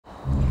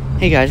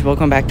Hey guys,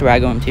 welcome back to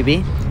Rago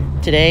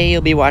MTV. Today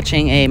you'll be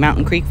watching a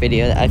Mountain Creek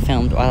video that I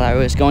filmed while I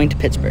was going to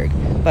Pittsburgh.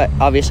 But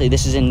obviously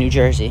this is in New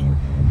Jersey.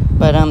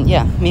 But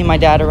yeah, me and my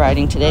dad are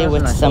riding today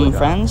with some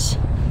friends.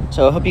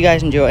 So I hope you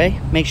guys enjoy.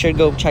 Make sure to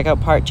go check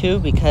out part 2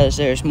 because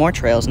there's more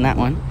trails in that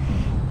one.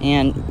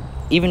 And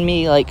even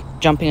me like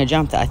jumping a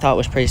jump that I thought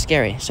was pretty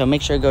scary. So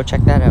make sure to go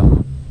check that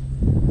out.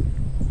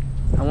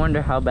 I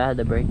wonder how bad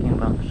the braking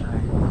bumps are. I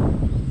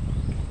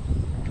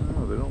don't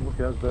know, they don't look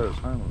as bad as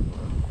Highland.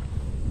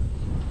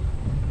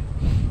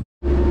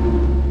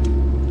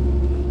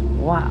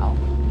 Wow.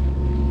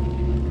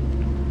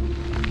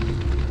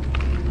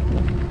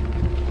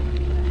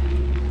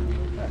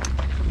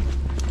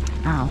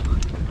 Ow.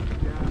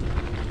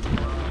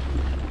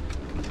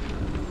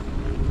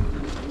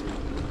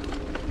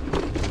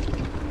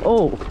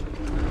 Oh.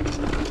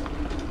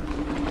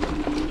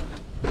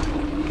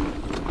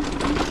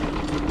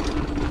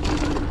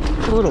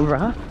 It's a little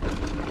rough.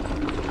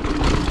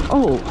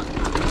 Oh.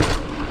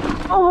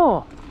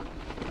 Oh.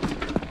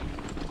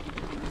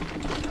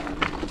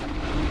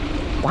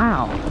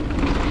 Wow.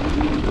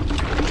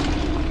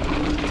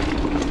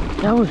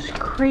 That was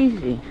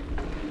crazy.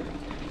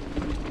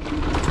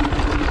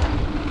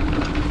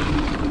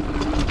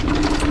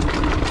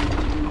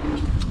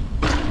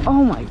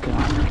 Oh my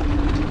god.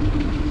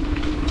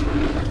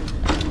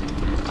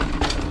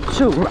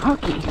 So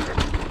rocky.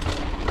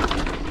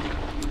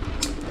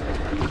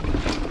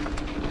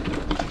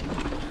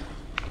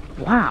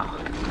 Wow.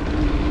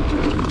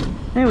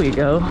 There we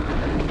go.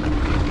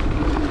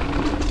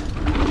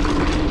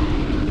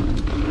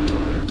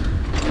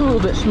 A little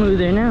bit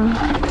smoother now.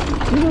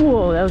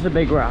 Whoa, that was a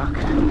big rock.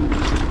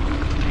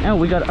 Oh,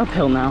 we got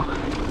uphill now.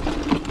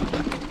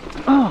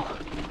 Oh.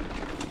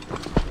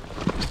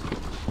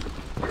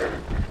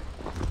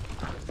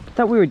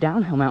 Thought we were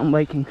downhill mountain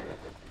biking.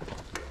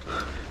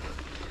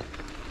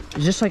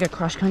 Is this like a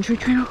cross-country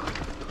trail?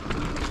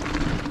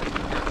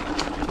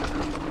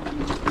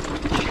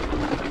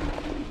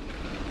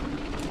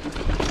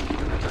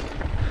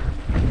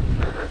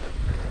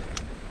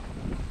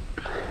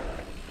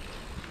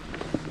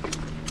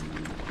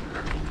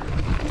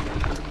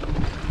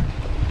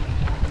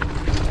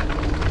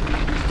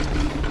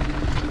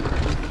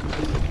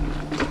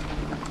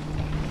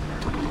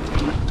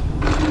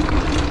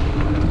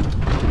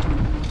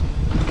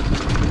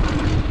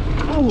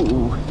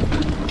 Ooh,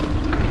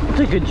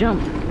 that's a good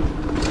jump.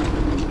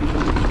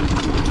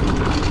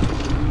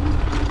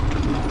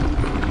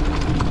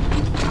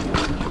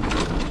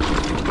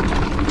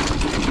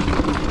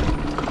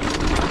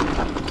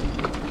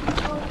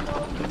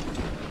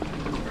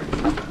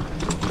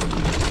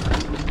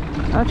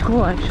 That's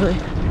cool, actually.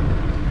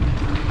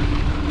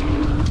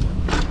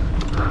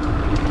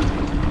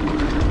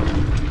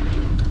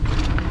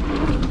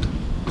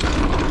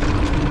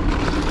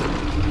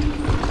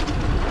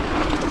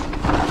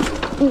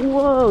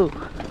 Whoa!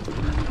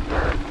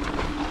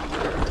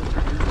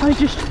 I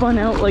just spun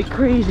out like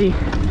crazy.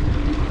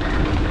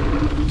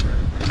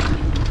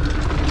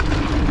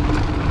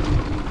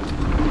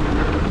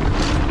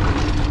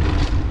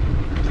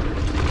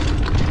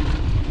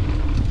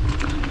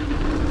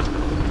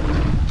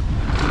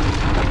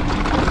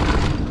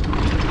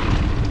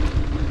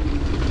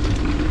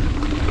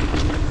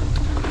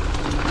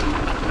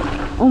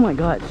 Oh my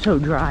god, it's so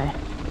dry.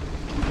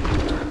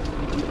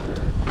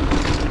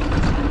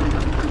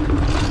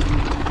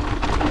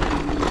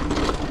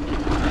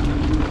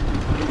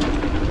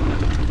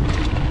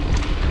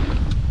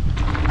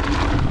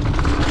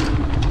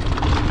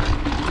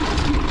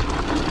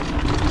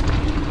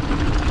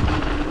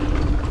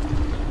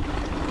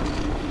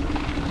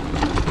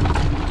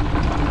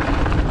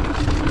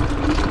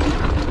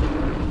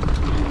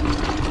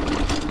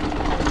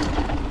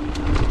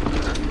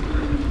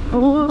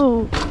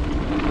 Whoa!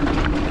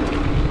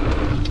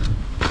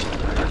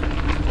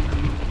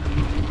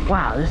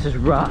 Wow, this is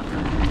rough.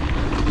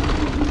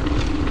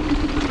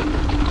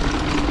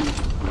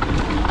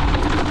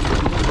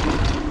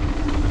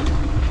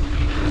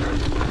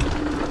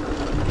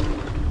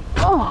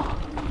 Oh!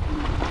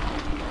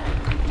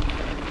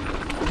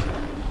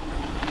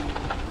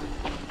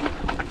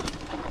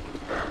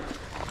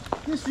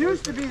 This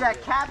used to be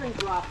that cabin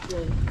drop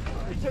thing.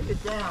 I took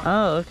it down.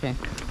 Oh, okay.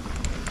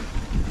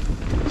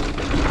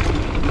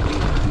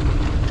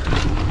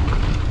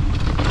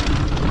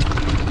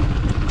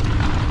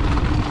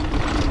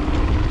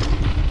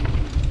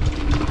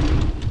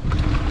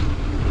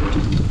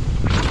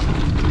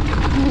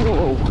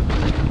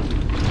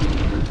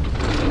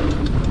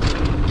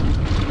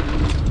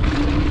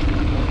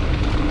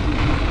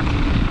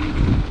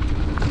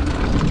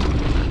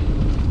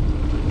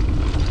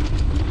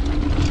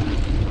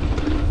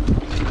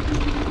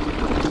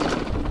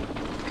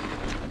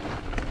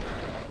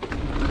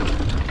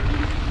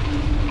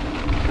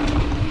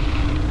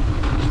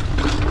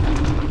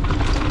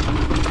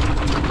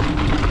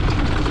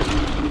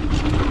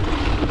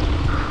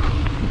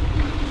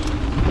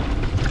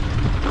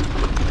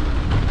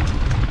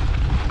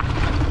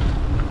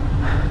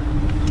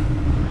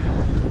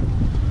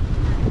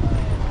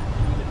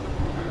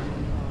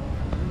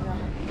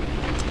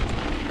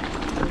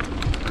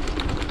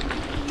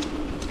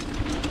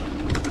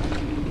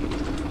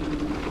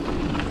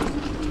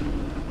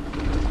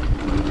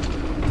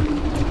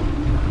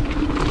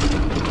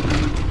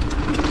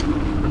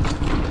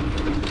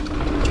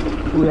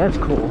 Ooh, that's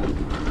cool.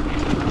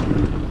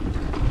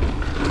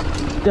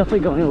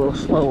 Definitely going a little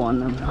slow on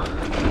them though.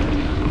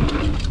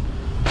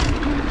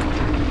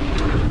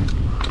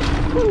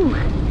 Whew.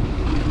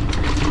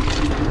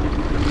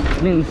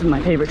 I think this is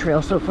my favorite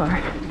trail so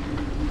far.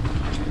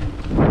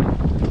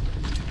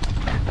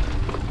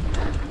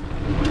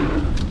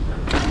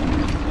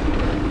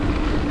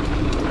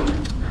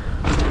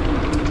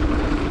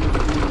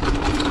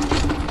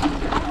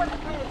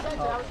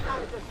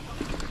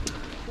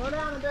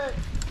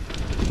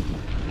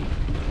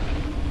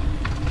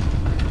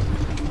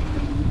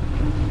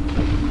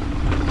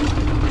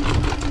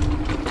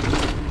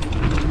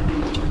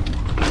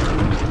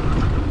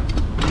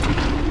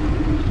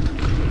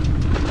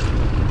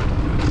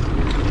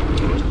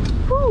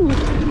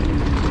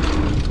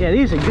 Yeah,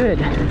 these are good.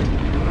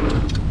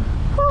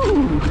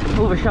 Woo!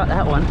 Overshot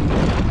that one.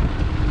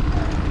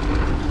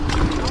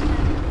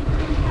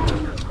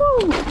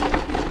 Woo!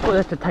 Oh,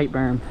 that's a tight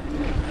berm.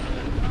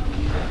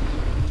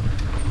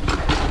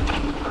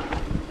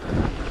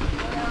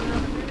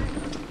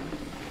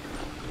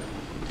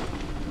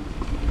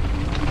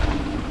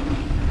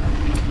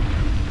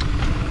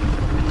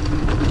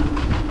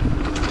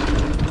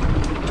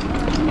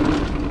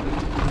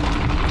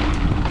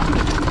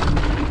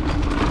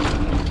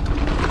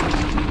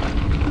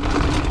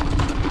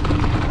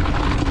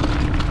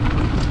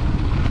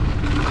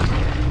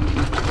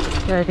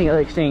 I think I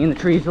like staying in the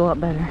trees a lot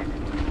better.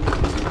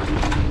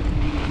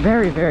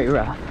 Very, very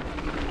rough.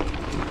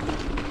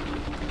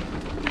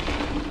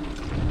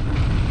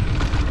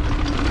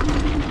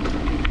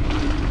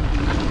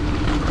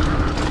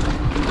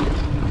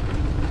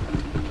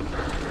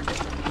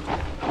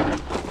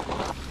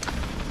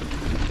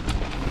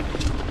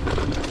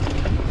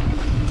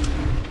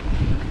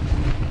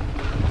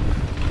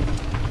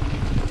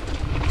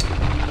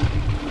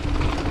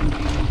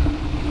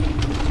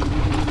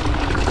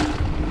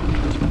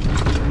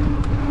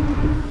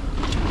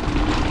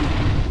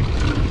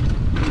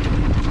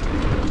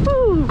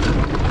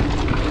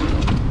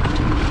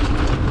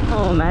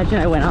 Imagine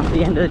I went off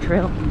the end of the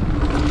trail.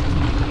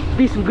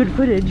 Be some good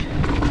footage.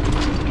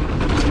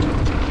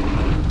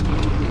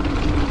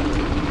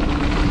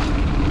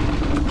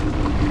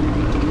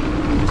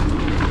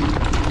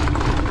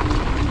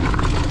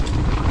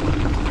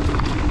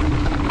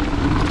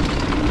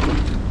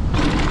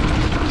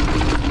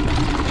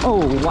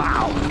 Oh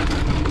wow,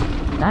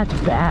 that's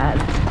bad.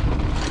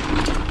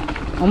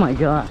 Oh my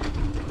god,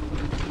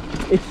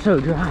 it's so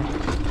dry.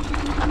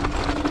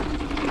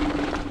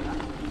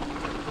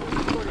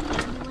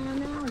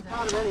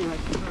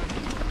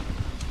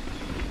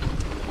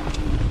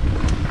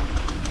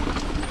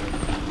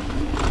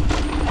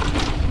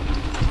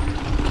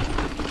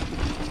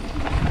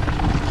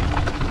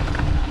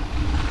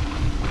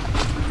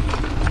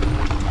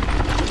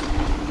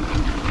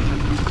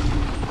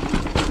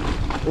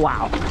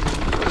 Wow.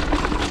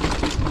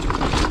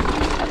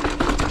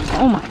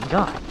 Oh my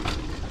god.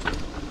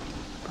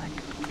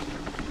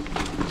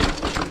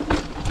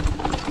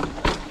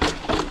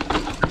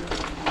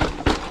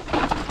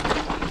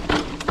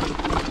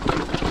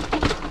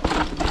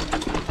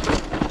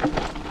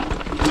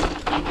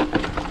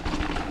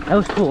 That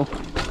was cool.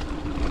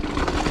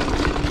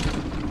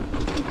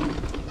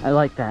 I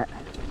like that.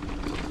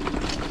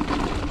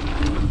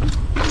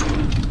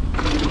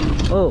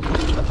 Oh.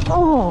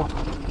 Oh!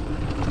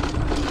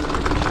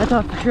 I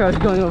thought for sure I was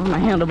going over my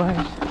handlebars.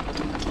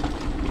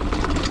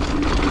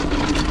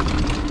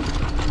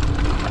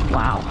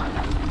 Wow.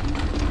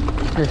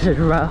 This is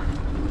rough.